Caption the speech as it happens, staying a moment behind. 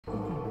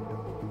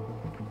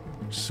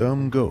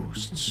Some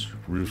ghosts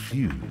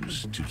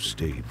refuse to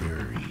stay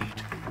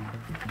buried.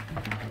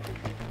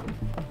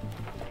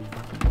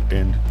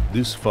 And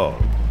this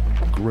fall,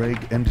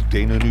 Greg and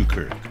Dana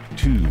Newkirk,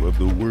 two of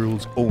the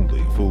world's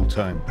only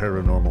full-time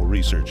paranormal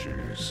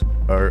researchers,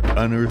 are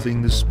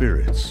unearthing the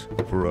spirits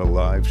for a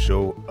live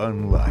show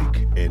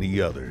unlike any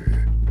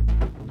other.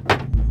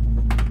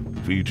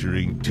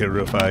 Featuring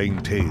terrifying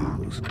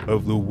tales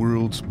of the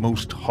world's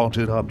most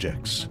haunted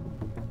objects.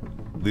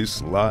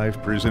 This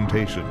live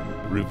presentation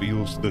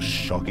reveals the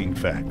shocking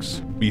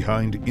facts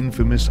behind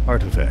infamous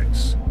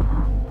artifacts,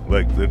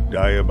 like the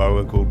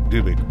diabolical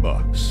Dybbuk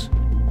box,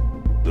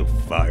 the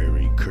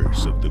fiery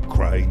curse of the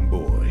crying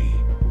boy,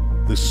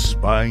 the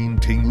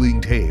spine-tingling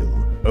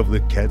tale of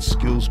the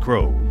Catskills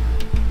Crow,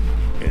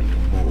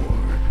 and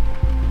more.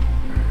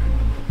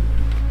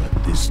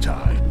 But this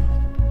time,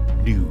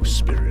 new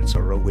spirits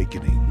are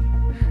awakening,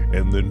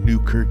 and the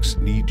Newkirks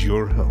need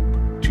your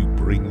help to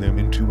bring them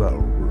into our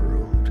world.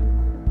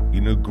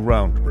 In a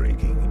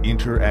groundbreaking,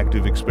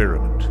 interactive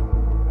experiment,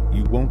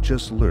 you won't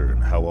just learn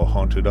how a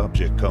haunted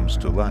object comes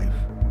to life.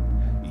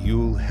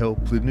 You'll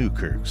help the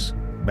Newkirks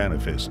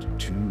manifest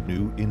two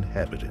new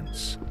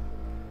inhabitants,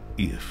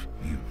 if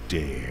you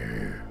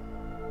dare.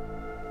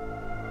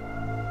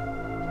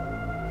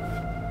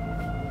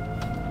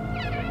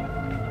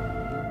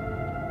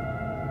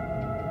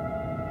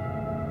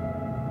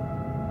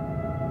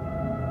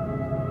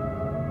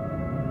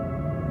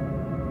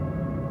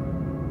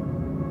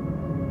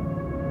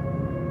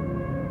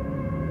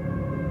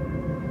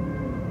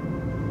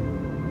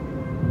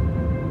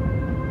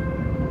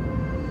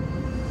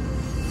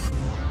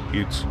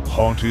 It's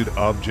Haunted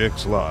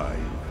Objects Live.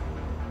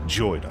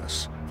 Join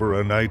us for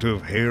a night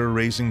of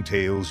hair-raising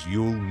tales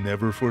you'll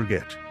never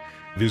forget.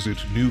 Visit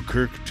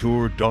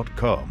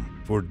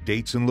newkirktour.com for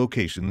dates and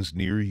locations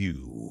near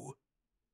you.